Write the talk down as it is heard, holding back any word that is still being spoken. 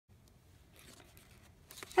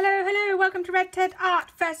Hello, hello, welcome to Red Ted Art.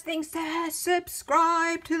 First things first,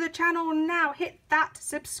 subscribe to the channel now. Hit that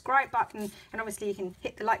subscribe button, and obviously you can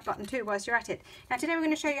hit the like button too whilst you're at it. Now today we're going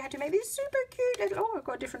to show you how to make these super cute little, oh, I've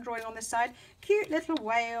got a different drawing on this side, cute little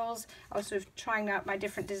whales. I was sort of trying out my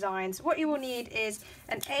different designs. What you will need is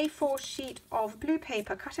an A4 sheet of blue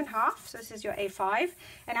paper cut in half, so this is your A5,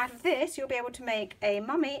 and out of this you'll be able to make a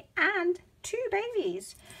mummy and two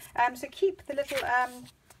babies. So keep the little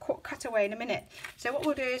cut away in a minute. So what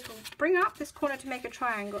we'll do is we'll bring up this corner to make a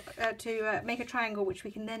triangle, which we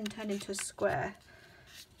can then turn into a square.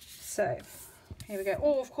 So here we go.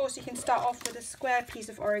 Or of course you can start off with a square piece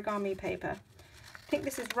of origami paper. I think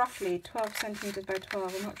this is roughly 12 centimeters by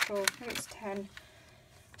 12. I'm not sure. Maybe it's 10.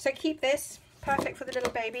 So keep this, perfect for the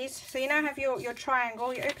little babies. So you now have your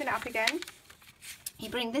triangle. You open it up again. You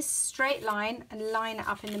bring this straight line and line it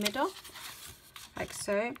up in the middle, like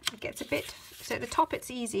so. It gets a bit. So at the top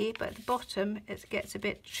it's easy, but at the bottom it gets a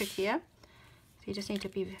bit trickier. So you just need to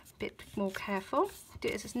be a bit more careful. Do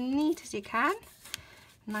it as neat as you can.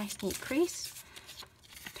 Nice neat crease.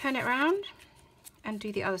 Turn it around and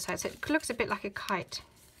do the other side. So it looks a bit like a kite.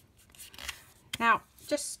 Now,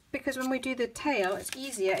 just because when we do the tail, it's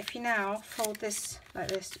easier if you now fold this like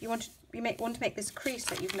this. You want to make this crease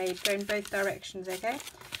that you've made go in both directions, okay?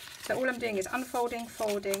 So all I'm doing is unfolding,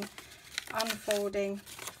 folding, unfolding,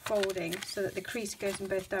 folding, so that the crease goes in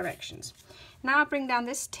both directions. Now I'll bring down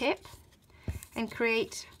this tip and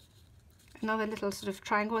create another little sort of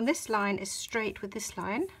triangle, and this line is straight with this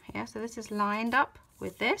line. Yeah, so this is lined up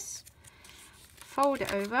with this. Fold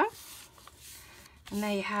it over, and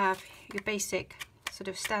there you have your basic sort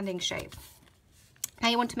of standing shape. Now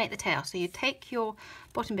you want to make the tail, so you take your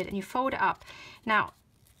bottom bit and you fold it up. Now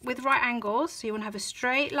with right angles, so you want to have a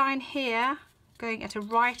straight line here going at a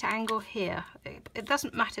right angle here. It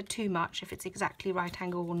doesn't matter too much if it's exactly right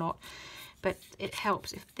angle or not, but it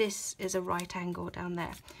helps if this is a right angle down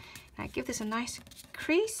there. Now give this a nice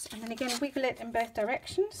crease, and then again wiggle it in both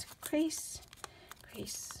directions. Crease,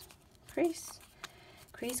 crease, crease,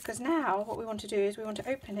 crease, because now what we want to do is we want to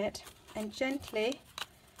open it and gently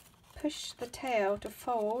push the tail to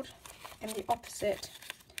fold in the opposite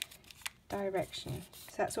direction.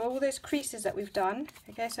 So that's all those creases that we've done.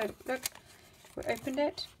 Okay, so look, we opened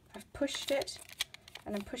it, I've pushed it,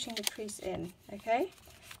 and I'm pushing the crease in, okay?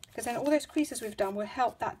 Because then all those creases we've done will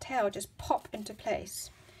help that tail just pop into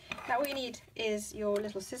place. Now all you need is your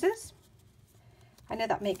little scissors. I know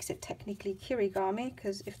that makes it technically kirigami,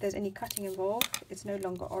 because if there's any cutting involved, it's no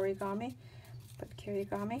longer origami, but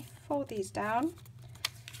kirigami. Fold these down,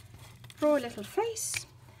 draw a little face,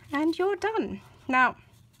 and you're done. Now,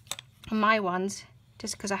 on my ones,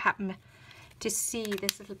 just because I happen to see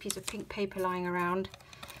this little piece of pink paper lying around,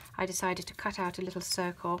 I decided to cut out a little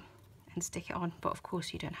circle and stick it on, but of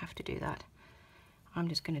course you don't have to do that. I'm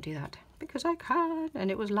just going to do that because I can,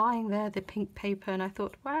 and it was lying there, the pink paper, and I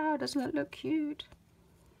thought, wow, doesn't it look cute?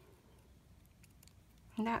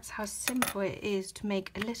 And that's how simple it is to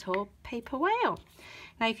make a little paper whale.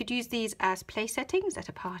 Now you could use these as play settings at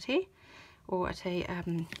a party, or at a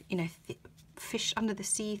fish under the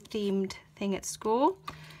sea themed thing at school.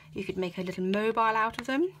 You could make a little mobile out of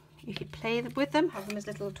them. You could play with them, have them as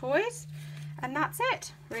little toys. And that's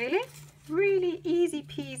it, really. Really easy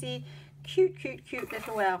peasy, cute, cute, cute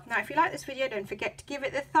little whale. Now, if you like this video, don't forget to give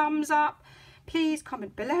it the thumbs up. Please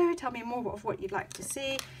comment below, tell me more of what you'd like to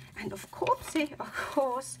see. And of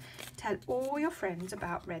course, tell all your friends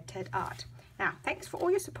about Red Ted Art. Now, thanks for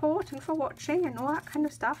all your support and for watching and all that kind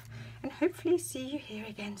of stuff. And hopefully see you here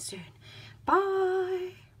again soon.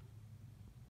 Bye.